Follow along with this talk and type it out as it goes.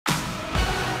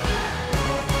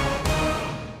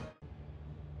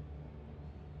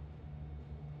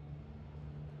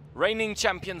Reigning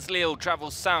champions Lille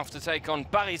travels south to take on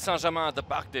Paris Saint-Germain at the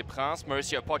Parc des Princes.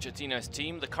 Mauricio Pochettino's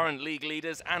team, the current league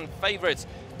leaders and favourites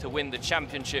to win the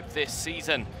championship this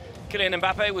season. Kylian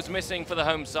Mbappe was missing for the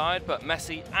home side, but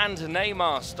Messi and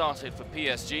Neymar started for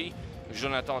PSG.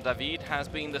 Jonathan David has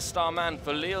been the star man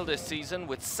for Lille this season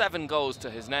with 7 goals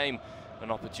to his name. An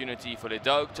opportunity for Les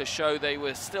Dogues to show they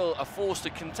were still a force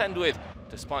to contend with,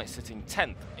 despite sitting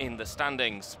 10th in the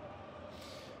standings.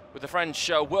 With the French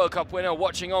World Cup winner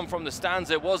watching on from the stands,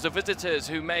 it was the visitors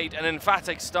who made an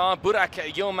emphatic start. Burak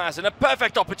Yilmaz and a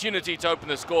perfect opportunity to open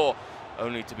the score,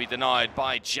 only to be denied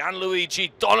by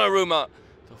Gianluigi Donnarumma,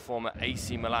 the former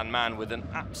AC Milan man, with an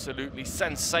absolutely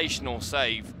sensational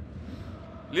save.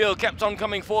 Lille kept on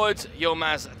coming forward,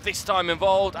 Yilmaz this time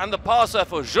involved, and the passer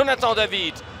for Jonathan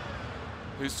David,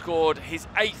 who scored his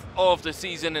 8th of the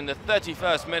season in the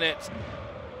 31st minute.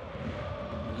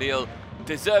 Lille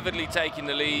deservedly taking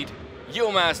the lead.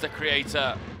 Yilmaz the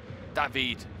creator,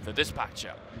 David the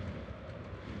dispatcher.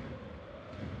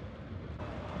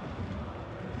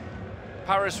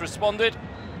 Paris responded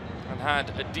and had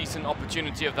a decent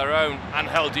opportunity of their own.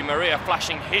 Angel Di Maria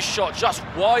flashing his shot just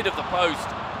wide of the post.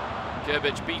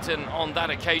 Gerbic beaten on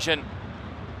that occasion,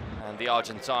 and the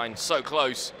Argentine so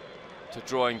close to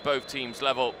drawing both teams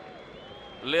level.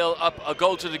 Lille up a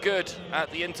goal to the good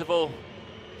at the interval,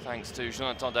 thanks to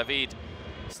Jonathan David.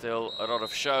 Still a lot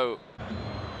of show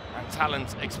and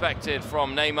talent expected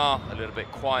from Neymar. A little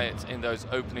bit quiet in those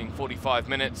opening 45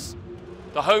 minutes.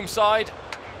 The home side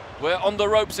were on the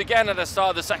ropes again at the start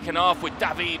of the second half, with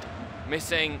David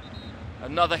missing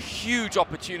another huge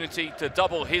opportunity to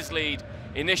double his lead.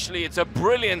 Initially, it's a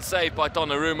brilliant save by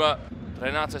Donnarumma.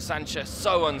 Renato Sanchez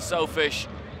so unselfish.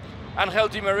 Angel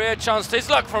Di Maria chanced his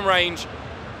luck from range,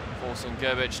 forcing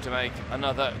Gerbic to make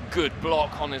another good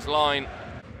block on his line.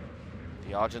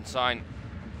 The Argentine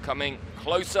coming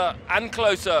closer and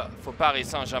closer for Paris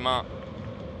Saint-Germain.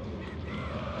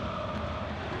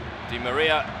 Di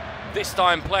Maria this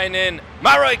time playing in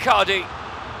Mauro Icardi.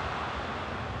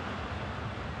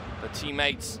 The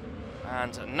teammates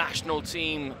and national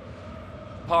team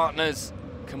partners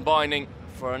combining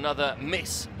for another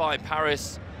miss by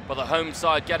Paris, but the home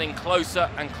side getting closer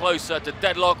and closer to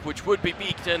deadlock, which would be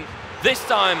beaten this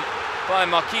time by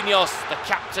Marquinhos, the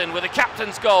captain, with a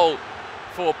captain's goal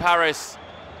for Paris,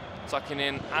 tucking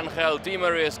in Angel Di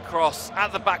Maria's cross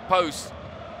at the back post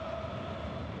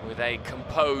with a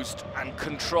composed and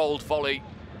controlled volley.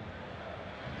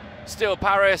 Still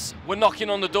Paris were knocking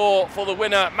on the door for the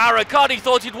winner. Mauro Icardi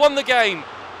thought he'd won the game.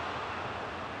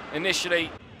 Initially,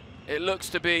 it looks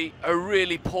to be a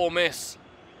really poor miss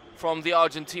from the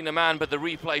Argentina man, but the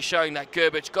replay showing that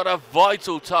Gerbic got a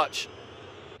vital touch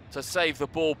to save the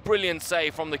ball. Brilliant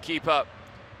save from the keeper.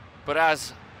 But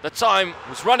as the time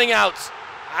was running out,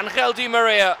 Angel Di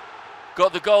Maria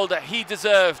got the goal that he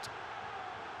deserved.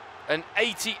 An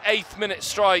 88th minute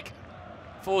strike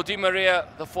for Di Maria,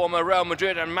 the former Real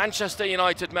Madrid and Manchester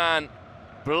United man,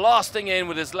 blasting in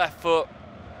with his left foot.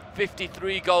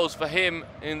 53 goals for him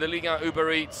in the Ligue 1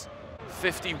 Uber Eats.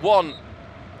 51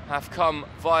 have come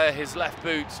via his left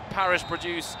boot. Paris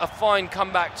produce a fine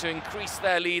comeback to increase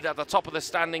their lead at the top of the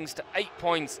standings to 8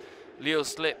 points. Lille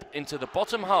slip into the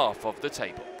bottom half of the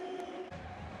table.